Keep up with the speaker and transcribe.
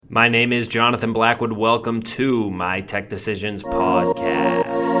My name is Jonathan Blackwood. Welcome to My Tech Decisions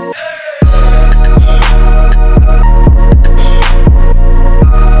podcast.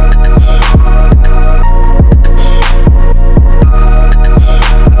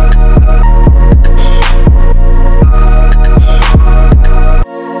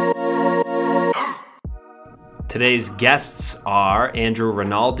 Today's guests are Andrew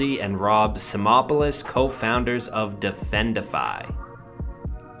Rinaldi and Rob Simopoulos, co-founders of Defendify.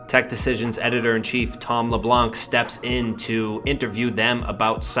 Tech Decisions editor-in-chief Tom LeBlanc steps in to interview them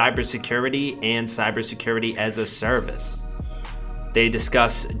about cybersecurity and cybersecurity as a service. They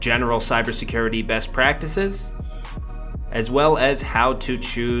discuss general cybersecurity best practices, as well as how to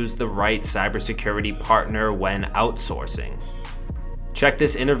choose the right cybersecurity partner when outsourcing. Check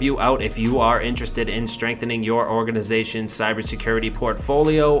this interview out if you are interested in strengthening your organization's cybersecurity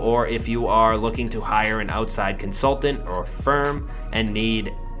portfolio, or if you are looking to hire an outside consultant or firm and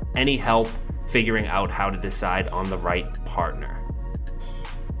need any help figuring out how to decide on the right partner.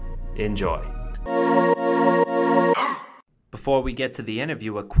 Enjoy. Before we get to the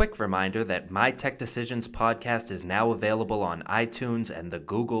interview, a quick reminder that My Tech Decisions podcast is now available on iTunes and the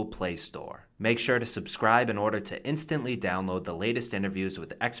Google Play Store. Make sure to subscribe in order to instantly download the latest interviews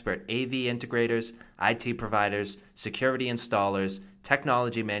with expert AV integrators, IT providers, security installers,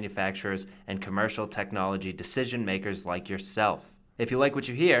 technology manufacturers, and commercial technology decision makers like yourself. If you like what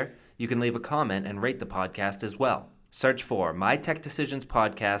you hear, you can leave a comment and rate the podcast as well. Search for My Tech Decisions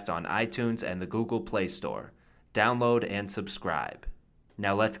podcast on iTunes and the Google Play Store. Download and subscribe.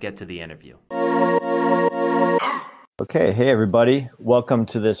 Now let's get to the interview. Okay, hey everybody. Welcome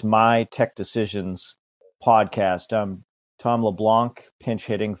to this My Tech Decisions podcast. I'm Tom LeBlanc, pinch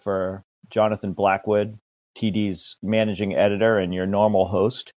hitting for Jonathan Blackwood, TD's managing editor and your normal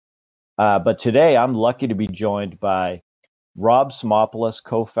host. But today I'm lucky to be joined by Rob Simopoulos,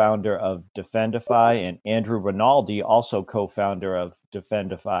 co-founder of Defendify, and Andrew Rinaldi, also co-founder of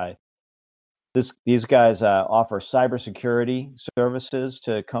Defendify. These guys offer cybersecurity services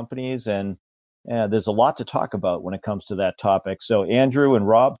to companies, and there's a lot to talk about when it comes to that topic. So Andrew and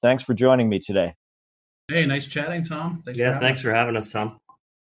Rob, thanks for joining me today. Hey, nice chatting, Tom. Thanks for having us, Tom.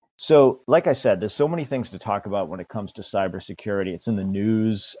 So like I said, there's so many things to talk about when it comes to cybersecurity. It's in the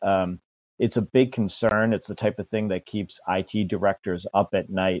news. It's a big concern. It's the type of thing that keeps IT directors up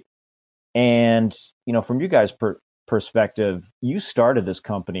at night. And, you know, from you guys' perspective, you started this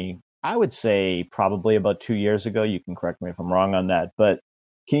company, I would say probably about 2 years ago. You can correct me if I'm wrong on that. But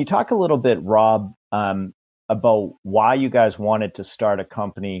can you talk a little bit, Rob, about why you guys wanted to start a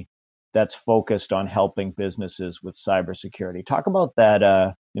company that's focused on helping businesses with cybersecurity? Talk about that,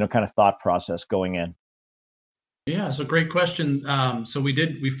 kind of thought process going in. Yeah, so great question. So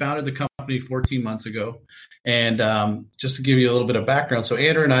we founded the company 14 months ago. And just to give you a little bit of background, so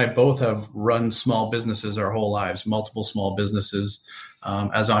Andrew and I both have run small businesses our whole lives, multiple small businesses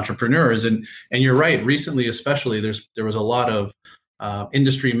as entrepreneurs. And you're right, recently especially, there was a lot of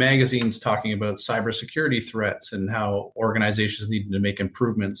industry magazines talking about cybersecurity threats and how organizations needed to make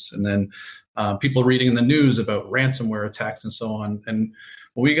improvements. And then people reading in the news about ransomware attacks and so on. And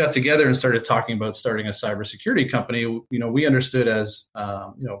when we got together and started talking about starting a cybersecurity company, we understood as,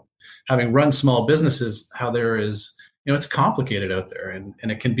 having run small businesses, how there is, it's complicated out there and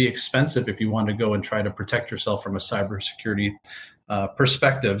it can be expensive if you want to go and try to protect yourself from a cybersecurity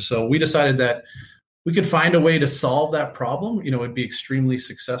perspective. So we decided that we could find a way to solve that problem, it'd be extremely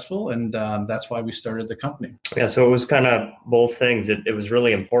successful. And that's why we started the company. Yeah, so it was kind of both things. It was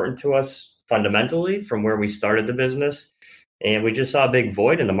really important to us fundamentally from where we started the business. And we just saw a big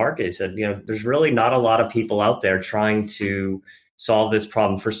void in the market. He said, there's really not a lot of people out there trying to solve this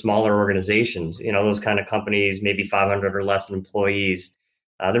problem for smaller organizations, those kind of companies, maybe 500 or less employees.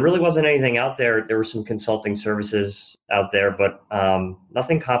 There really wasn't anything out there. There were some consulting services out there, but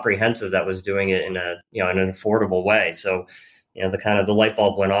nothing comprehensive that was doing it in an affordable way. So, the light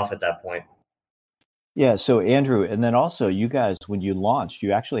bulb went off at that point. Yeah. So Andrew, and then also you guys, when you launched,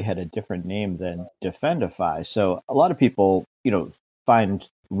 you actually had a different name than Defendify. So a lot of people, find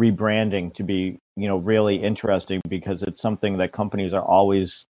rebranding to be, really interesting because it's something that companies are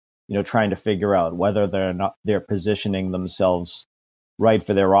always, trying to figure out whether they're positioning themselves right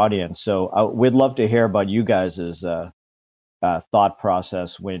for their audience. So we'd love to hear about you guys' thought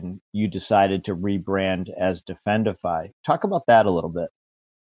process when you decided to rebrand as Defendify. Talk about that a little bit.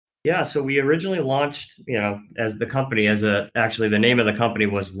 Yeah, so we originally launched, as the company, actually the name of the company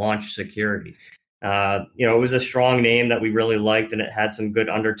was Launch Security. It was a strong name that we really liked, and it had some good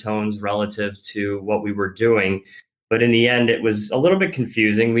undertones relative to what we were doing. But in the end, it was a little bit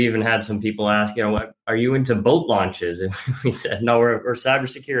confusing. We even had some people ask, what are you into boat launches? And we said, no, we're a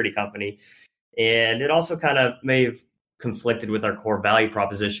cybersecurity company. And it also kind of may have conflicted with our core value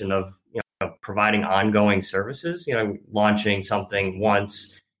proposition of providing ongoing services. Launching something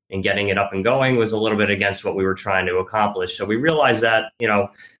once and getting it up and going was a little bit against what we were trying to accomplish. So we realized that,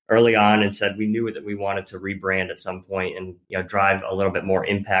 early on, and said we knew that we wanted to rebrand at some point and, drive a little bit more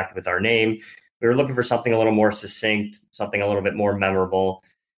impact with our name. We were looking for something a little more succinct, something a little bit more memorable.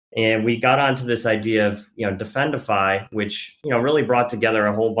 And we got onto this idea of, Defendify, which, really brought together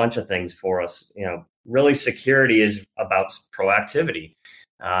a whole bunch of things for us. Really security is about proactivity.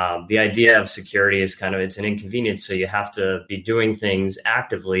 The idea of security is it's an inconvenience. So you have to be doing things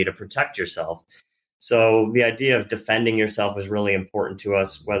actively to protect yourself. So the idea of defending yourself is really important to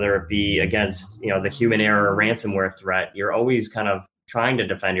us, whether it be against, the human error or ransomware threat. You're always kind of trying to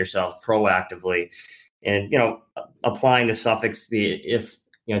defend yourself proactively, and, applying the suffix,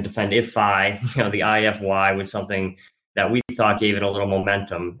 defend ify, the IFY was something that we thought gave it a little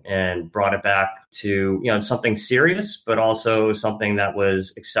momentum and brought it back to, something serious, but also something that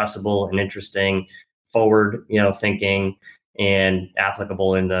was accessible and interesting, forward, thinking, and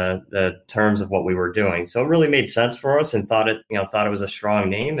applicable in the terms of what we were doing. So it really made sense for us, and thought it was a strong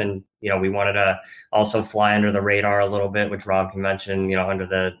name. And, we wanted to also fly under the radar a little bit, which Rob can mention, under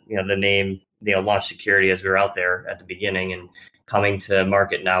the name, Launch Security, as we were out there at the beginning and coming to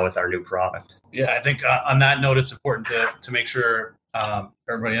market now with our new product. Yeah, I think on that note, it's important to make sure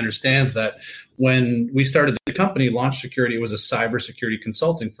everybody understands that when we started the company, Launch Security was a cybersecurity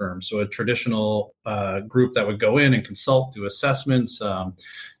consulting firm. So a traditional group that would go in and consult, do assessments,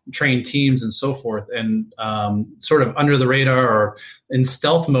 train teams, and so forth. And sort of under the radar or in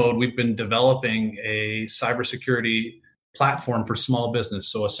stealth mode, we've been developing a cybersecurity platform for small business.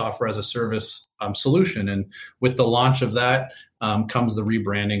 So a software as a service solution. And with the launch of that comes the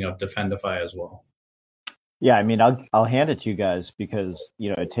rebranding of Defendify as well. Yeah, I mean, I'll hand it to you guys because,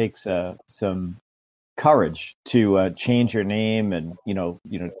 it takes some courage to change your name and,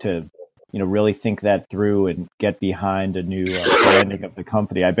 to, really think that through and get behind a new branding of the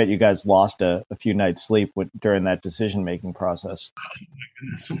company. I bet you guys lost a few nights sleep during that decision-making process. Oh my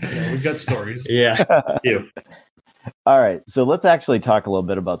goodness. Yeah, we've got stories. Yeah. All right. So let's actually talk a little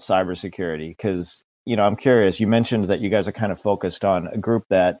bit about cybersecurity because, I'm curious. You mentioned that you guys are kind of focused on a group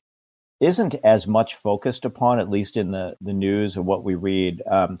that isn't as much focused upon, at least in the news or what we read,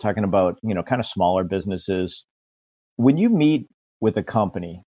 talking about, kind of smaller businesses. When you meet with a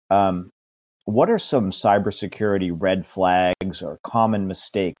company, what are some cybersecurity red flags or common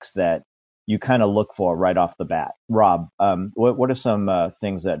mistakes that you kind of look for right off the bat? Rob, what are some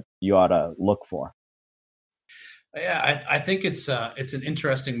things that you ought to look for? Yeah, I think it's an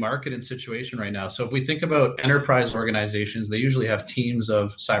interesting market and situation right now. So if we think about enterprise organizations, they usually have teams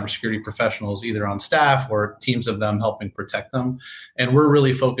of cybersecurity professionals either on staff or teams of them helping protect them. And we're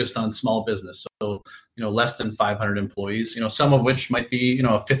really focused on small business. So, less than 500 employees, some of which might be, a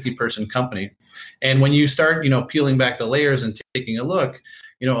 50-person company. And when you start, peeling back the layers and taking a look,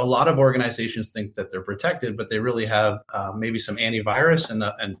 a lot of organizations think that they're protected, but they really have maybe some antivirus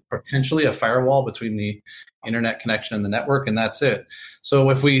and potentially a firewall between the internet connection and the network, and that's it. So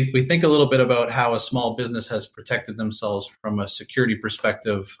if we think a little bit about how a small business has protected themselves from a security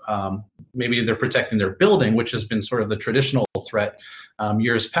perspective, maybe they're protecting their building, which has been sort of the traditional threat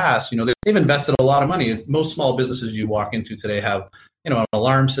years past. They've invested a lot of money. Most small businesses you walk into today have an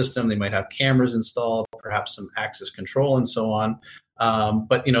alarm system. They might have cameras installed, perhaps some access control and so on.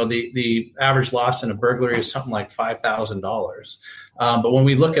 But the average loss in a burglary is something like $5,000. But when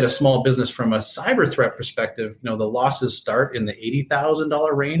we look at a small business from a cyber threat perspective, the losses start in the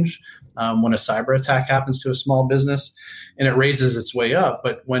 $80,000 range when a cyber attack happens to a small business, and it raises its way up.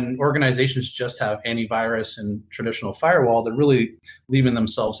 But when organizations just have antivirus and traditional firewall, they're really leaving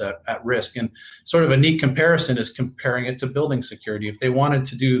themselves at risk. And sort of a neat comparison is comparing it to building security. If they wanted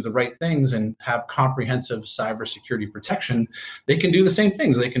to do the right things and have comprehensive cybersecurity protection, they can do the same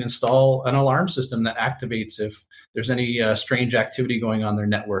things. They can install an alarm system that activates if there's any strange activity going on their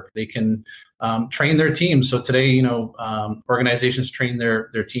network. They can train their teams. So today, organizations train their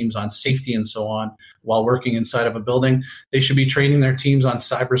teams on safety and so on while working inside of a building. They should be training their teams on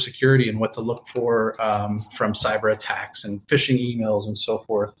cybersecurity and what to look for from cyber attacks and phishing emails and so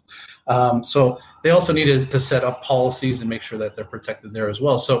forth. So they also need to set up policies and make sure that they're protected there as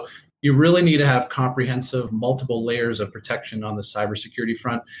well. So you really need to have comprehensive, multiple layers of protection on the cybersecurity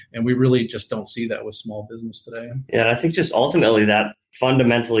front, and we really just don't see that with small business today. Yeah, I think just ultimately that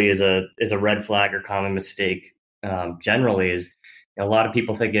fundamentally is a red flag or common mistake. Generally, is A lot of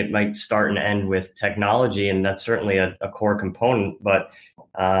people think it might start and end with technology, and that's certainly a core component. But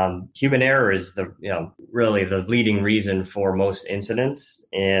human error is really the leading reason for most incidents.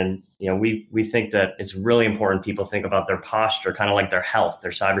 And we think that it's really important people think about their posture, kind of like their health,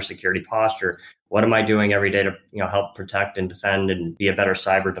 their cybersecurity posture. What am I doing every day to help protect and defend and be a better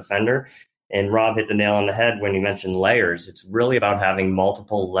cyber defender? And Rob hit the nail on the head when he mentioned layers. It's really about having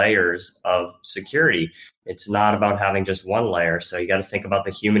multiple layers of security. It's not about having just one layer. So you got to think about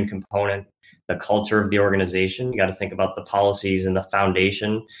the human component, the culture of the organization. You got to think about the policies and the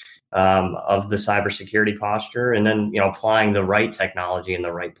foundation of the cybersecurity posture, and then applying the right technology in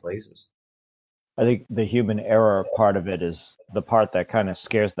the right places. I think the human error part of it is the part that kind of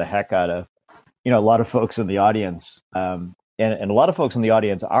scares the heck out of a lot of folks in the audience. And a lot of folks in the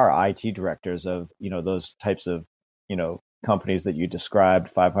audience are IT directors of, those types of, companies that you described,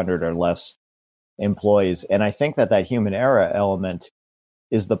 500 or less employees. And I think that human error element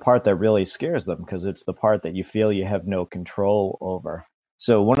is the part that really scares them, because it's the part that you feel you have no control over.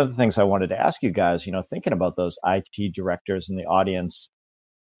 So one of the things I wanted to ask you guys, thinking about those IT directors in the audience,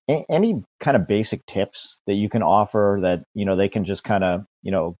 any kind of basic tips that you can offer that, they can just kind of,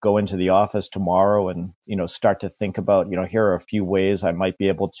 go into the office tomorrow and, start to think about, here are a few ways I might be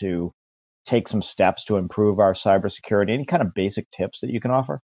able to take some steps to improve our cybersecurity. Any kind of basic tips that you can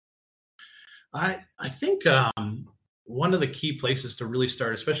offer? I think one of the key places to really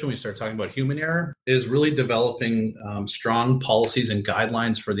start, especially when we start talking about human error, is really developing strong policies and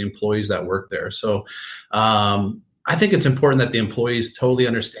guidelines for the employees that work there. So I think it's important that the employees totally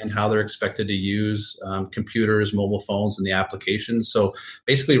understand how they're expected to use computers, mobile phones, and the applications. So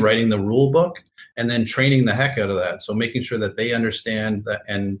basically writing the rule book and then training the heck out of that. So making sure that they understand that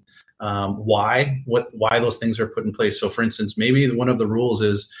and why those things are put in place. So for instance, maybe one of the rules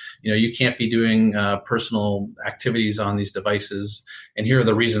is, you can't be doing personal activities on these devices. And here are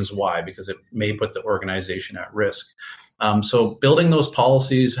the reasons why, because it may put the organization at risk. So building those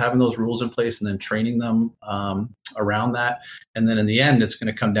policies, having those rules in place, and then training them around that. And then in the end, it's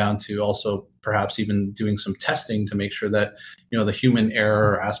going to come down to also perhaps even doing some testing to make sure that, the human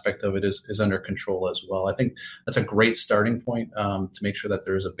error aspect of it is under control as well. I think that's a great starting point to make sure that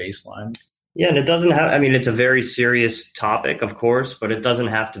there is a baseline. Yeah, and it doesn't have, it's a very serious topic, of course, but it doesn't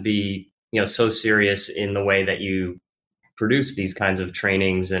have to be, so serious in the way that you produce these kinds of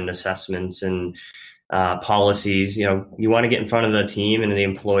trainings and assessments and policies. You want to get in front of the team and the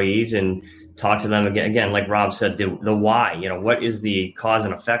employees and talk to them again, like Rob said, the why. What is the cause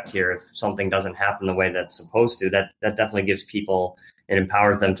and effect here? If something doesn't happen the way that's supposed to, that definitely gives people and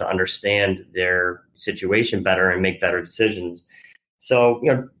empowers them to understand their situation better and make better decisions. So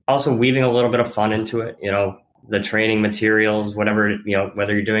also weaving a little bit of fun into it. The training materials, whatever,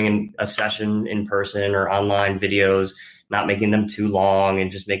 whether you're doing a session in person or online videos, not making them too long and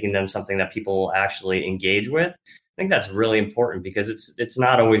just making them something that people actually engage with. I think that's really important, because it's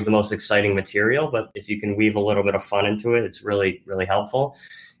not always the most exciting material, but if you can weave a little bit of fun into it, it's really, really helpful.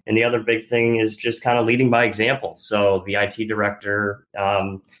 And the other big thing is just kind of leading by example. So the IT director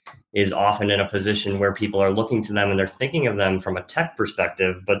is often in a position where people are looking to them and they're thinking of them from a tech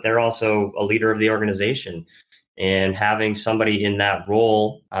perspective, but they're also a leader of the organization. And having somebody in that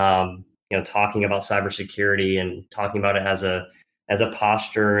role, talking about cybersecurity and talking about it as a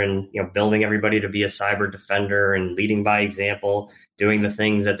posture, and building everybody to be a cyber defender and leading by example, doing the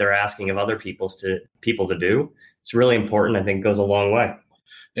things that they're asking of other people to do. It's really important. I think it goes a long way.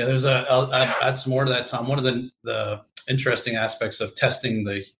 Yeah, I'll add some more to that, Tom. One of the interesting aspects of testing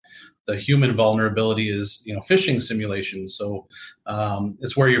the human vulnerability is, phishing simulations. So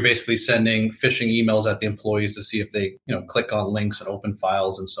it's where you're basically sending phishing emails at the employees to see if they, click on links and open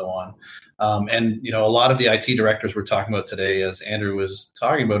files and so on. And a lot of the IT directors we're talking about today, as Andrew was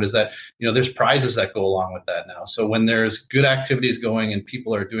talking about, is that, there's prizes that go along with that now. So when there's good activities going and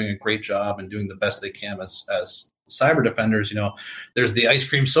people are doing a great job and doing the best they can as cyber defenders, there's the ice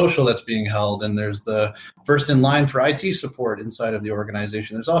cream social that's being held, and there's the first in line for IT support inside of the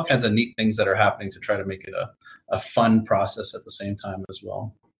organization. There's all kinds of neat things that are happening to try to make it a fun process at the same time as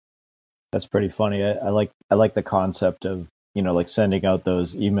well. That's pretty funny. I like the concept of, like sending out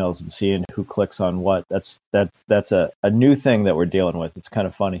those emails and seeing who clicks on what. That's a new thing that we're dealing with. It's kind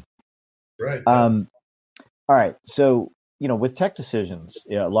of funny. Right. All right. So, with tech decisions,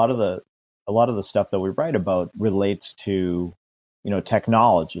 a lot of the stuff that we write about relates to,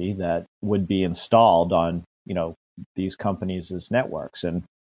 technology that would be installed on, these companies' networks. And,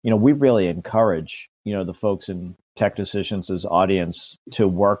 we really encourage, the folks in Tech Decisions' audience to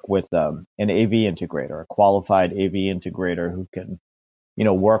work with an AV integrator, a qualified AV integrator who can,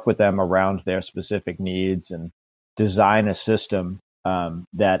 work with them around their specific needs and design a system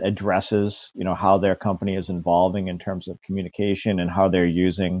that addresses, how their company is evolving in terms of communication and how they're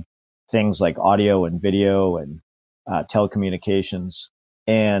using things like audio and video and telecommunications.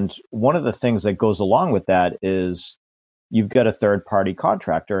 And one of the things that goes along with that is you've got a third-party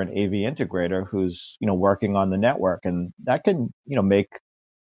contractor, an AV integrator, who's working on the network, and that can make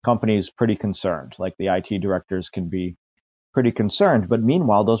companies pretty concerned. Like the IT directors can be pretty concerned, but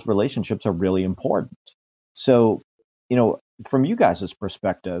meanwhile, those relationships are really important. So, from you guys'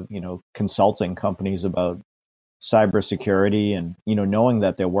 perspective, consulting companies about cybersecurity and, knowing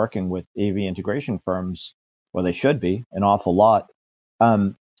that they're working with AV integration firms, well, they should be an awful lot.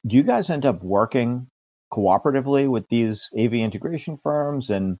 Do you guys end up working cooperatively with these AV integration firms?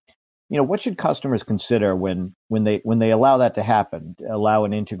 And, what should customers consider when they allow that to happen, allow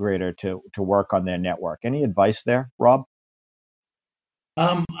an integrator to work on their network? Any advice there, Rob?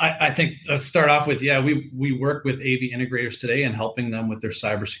 I think let's start off with, we work with AV integrators today and helping them with their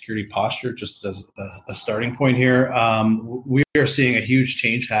cybersecurity posture, just as a starting point here. We are seeing a huge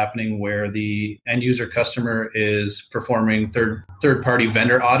change happening where the end user customer is performing third-party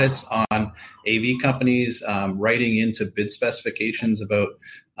vendor audits on AV companies, writing into bid specifications about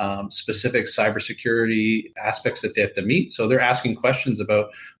specific cybersecurity aspects that they have to meet. So they're asking questions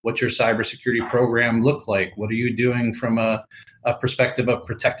about what's your cybersecurity program look like? What are you doing from a perspective of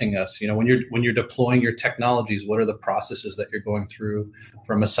protecting us? When you're deploying your technologies, what are the processes that you're going through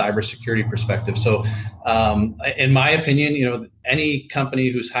from a cybersecurity perspective? So, in my opinion, any company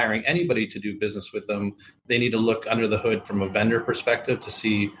who's hiring anybody to do business with them, they need to look under the hood from a vendor perspective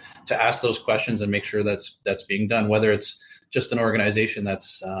to ask those questions and make sure that's being done. Whether it's just an organization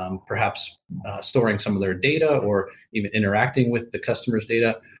that's perhaps storing some of their data or even interacting with the customer's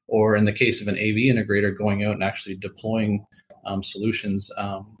data, or in the case of an AV integrator, going out and actually deploying solutions.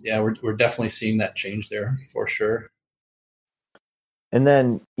 We're definitely seeing that change there for sure. And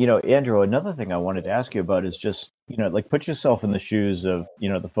then, Andrew, another thing I wanted to ask you about is just, put yourself in the shoes of,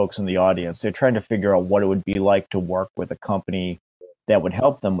 the folks in the audience. They're trying to figure out what it would be like to work with a company that would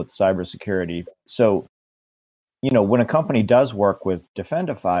help them with cybersecurity. So, when a company does work with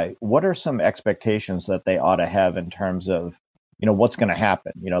Defendify, what are some expectations that they ought to have in terms of, what's going to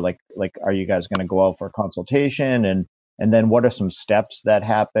happen? Like, are you guys going to go out for a consultation? And then what are some steps that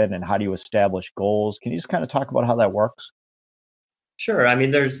happen, and how do you establish goals? Can you just kind of talk about how that works? Sure. I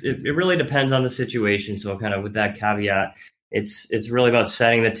mean, it really depends on the situation. So kind of with that caveat, it's really about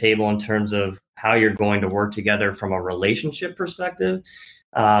setting the table in terms of how you're going to work together from a relationship perspective.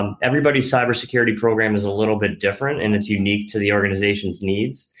 Everybody's cybersecurity program is a little bit different, and it's unique to the organization's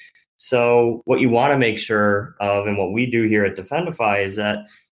needs. So what you want to make sure of, and what we do here at Defendify, is that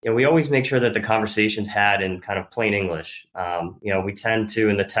we always make sure that the conversation's had in kind of plain English. We tend to,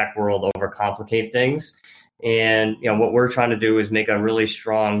 in the tech world, overcomplicate things. And, what we're trying to do is make a really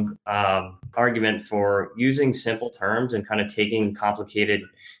strong argument for using simple terms and kind of taking complicated,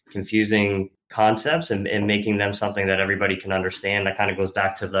 confusing concepts and making them something that everybody can understand. That kind of goes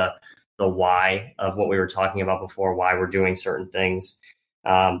back to the why of what we were talking about before, why we're doing certain things.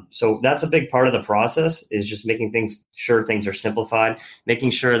 So that's a big part of the process, is just making sure things are simplified, making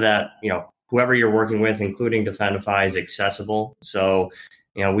sure that, whoever you're working with, including Defendify, is accessible. So,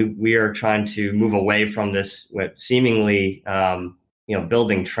 we are trying to move away from this seemingly,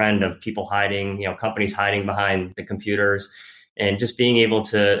 building trend of people hiding, companies hiding behind the computers, and just being able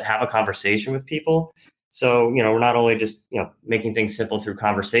to have a conversation with people. So, we're not only just, making things simple through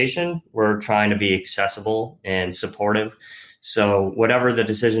conversation, we're trying to be accessible and supportive. So whatever the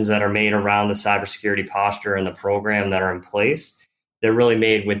decisions that are made around the cybersecurity posture and the program that are in place, they're really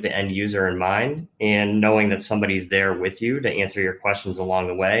made with the end user in mind, and knowing that somebody's there with you to answer your questions along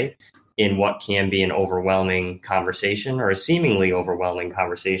the way in what can be an overwhelming conversation, or a seemingly overwhelming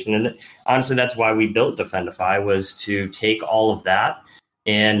conversation. And honestly, that's why we built Defendify, was to take all of that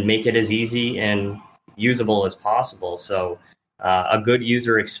and make it as easy and usable as possible. So a good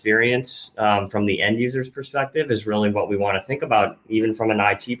user experience from the end user's perspective is really what we want to think about, even from an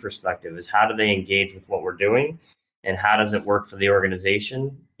IT perspective, is how do they engage with what we're doing, and how does it work for the organization?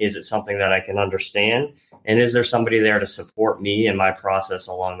 Is it something that I can understand? And is there somebody there to support me in my process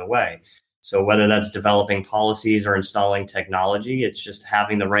along the way? So whether that's developing policies or installing technology, it's just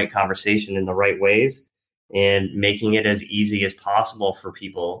having the right conversation in the right ways and making it as easy as possible for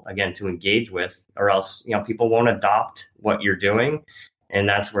people, again, to engage with, or else, people won't adopt what you're doing. And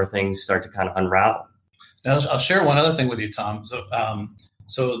that's where things start to kind of unravel. I'll share one other thing with you, Tom.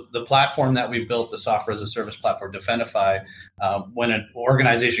 So the platform that we built, the software as a service platform, Defendify, when an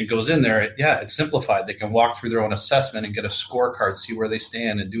organization goes in there, it's simplified. They can walk through their own assessment and get a scorecard, see where they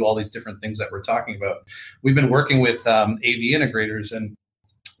stand, and do all these different things that we're talking about. We've been working with AV integrators, and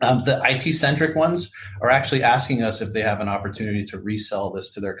the IT-centric ones are actually asking us if they have an opportunity to resell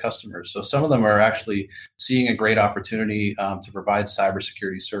this to their customers. So some of them are actually seeing a great opportunity to provide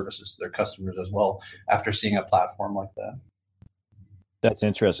cybersecurity services to their customers as well after seeing a platform like that. That's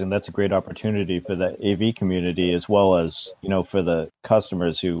interesting. That's a great opportunity for the AV community, as well as, for the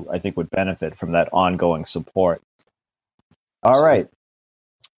customers who I think would benefit from that ongoing support. All right.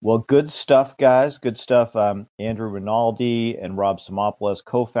 Well, good stuff, guys. Good stuff. Andrew Rinaldi and Rob Simopoulos,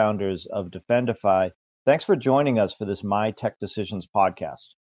 co-founders of Defendify. Thanks for joining us for this My Tech Decisions podcast.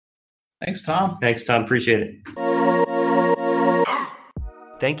 Thanks, Tom. Thanks, Tom. Appreciate it.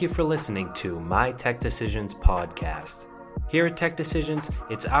 Thank you for listening to My Tech Decisions podcast. Here at Tech Decisions,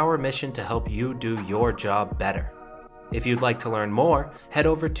 it's our mission to help you do your job better. If you'd like to learn more, head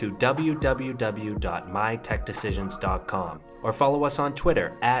over to www.mytechdecisions.com or follow us on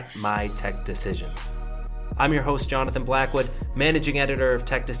Twitter @MyTechDecisions. I'm your host, Jonathan Blackwood, managing editor of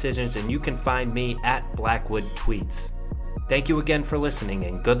Tech Decisions, and you can find me at Blackwood Tweets. Thank you again for listening,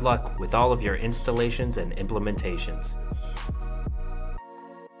 and good luck with all of your installations and implementations.